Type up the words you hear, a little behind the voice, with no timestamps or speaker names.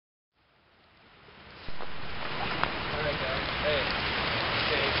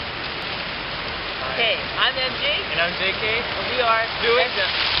I'm MJ. And I'm JK. And we are doing the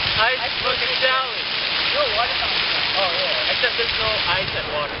ice bucket challenge. No water fountain. Oh yeah. Except there's no ice at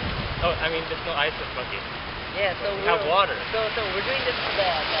water. Oh, I mean there's no ice at bucket. Yeah, so we have water. So we're doing this for the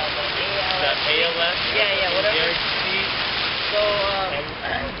ALS. The ALS. Yeah, whatever. So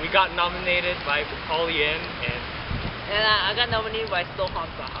and we got nominated by Yen and I got nominated by Sohan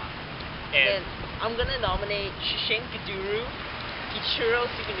Saha. And I'm gonna nominate Shashank, Guduru, Kiichiro,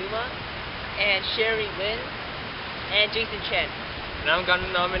 Suganuma, and Sherry Lin, and Jason Chen. And I'm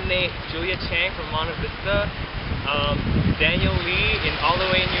gonna nominate Julia Chang from Monte Vista, Daniel Lee in all the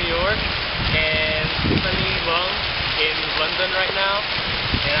way in New York, and Tiffany in London right now.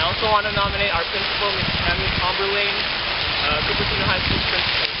 And I also want to nominate our principal, Miss Tomberlain, Cupertino High School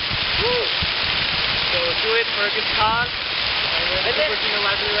principal. Woo! So do it for a good cause. And we're in the Cupertino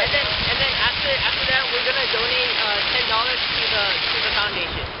Library right now. And then after that, we're gonna donate $10 to the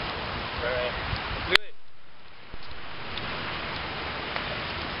foundation. Alright. Do it.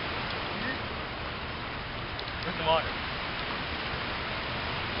 Where's the water?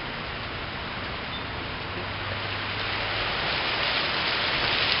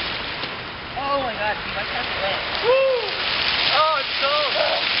 Oh my god, dude, my chest is wet. Woo! Oh, it's cold!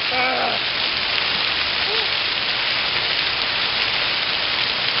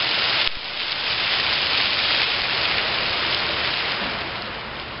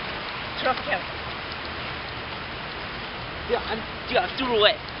 Truck camp. Dude, I'm super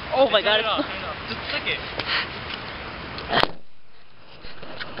wet. Oh my god. Turn it off. Just click it.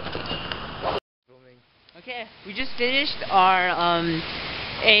 Okay, we just finished our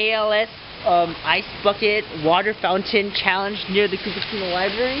ALS ice bucket water fountain challenge near the Cupertino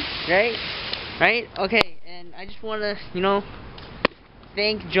Library, right? Okay, and I just want to,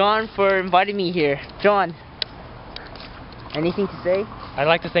 thank John for inviting me here. John, anything to say? I'd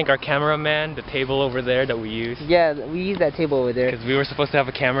like to thank our cameraman, the table over there that we used. Yeah, we used that table over there. Because we were supposed to have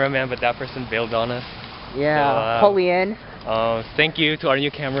a cameraman, but that person bailed on us. Yeah, so, Yen. Thank you to our new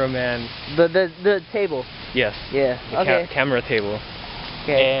cameraman. The table. Yes. Yeah. Okay. Camera table.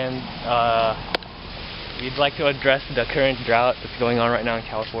 Okay. And we'd like to address the current drought that's going on right now in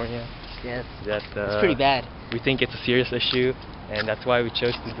California. Yes. It's pretty bad. We think it's a serious issue, and that's why we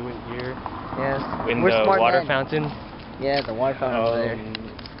chose to do it here. Yes. In We're the smart water men. fountain. Yeah, the water fountain over there.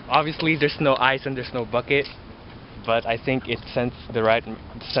 Obviously, there's no ice and there's no bucket, but I think it sends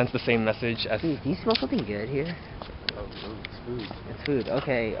the same message as. Dude, do you smell something good here? Oh, it's food. It's food.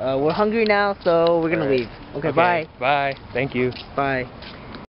 Okay. We're hungry now, so we're gonna leave. Okay. Bye. Bye. Thank you. Bye.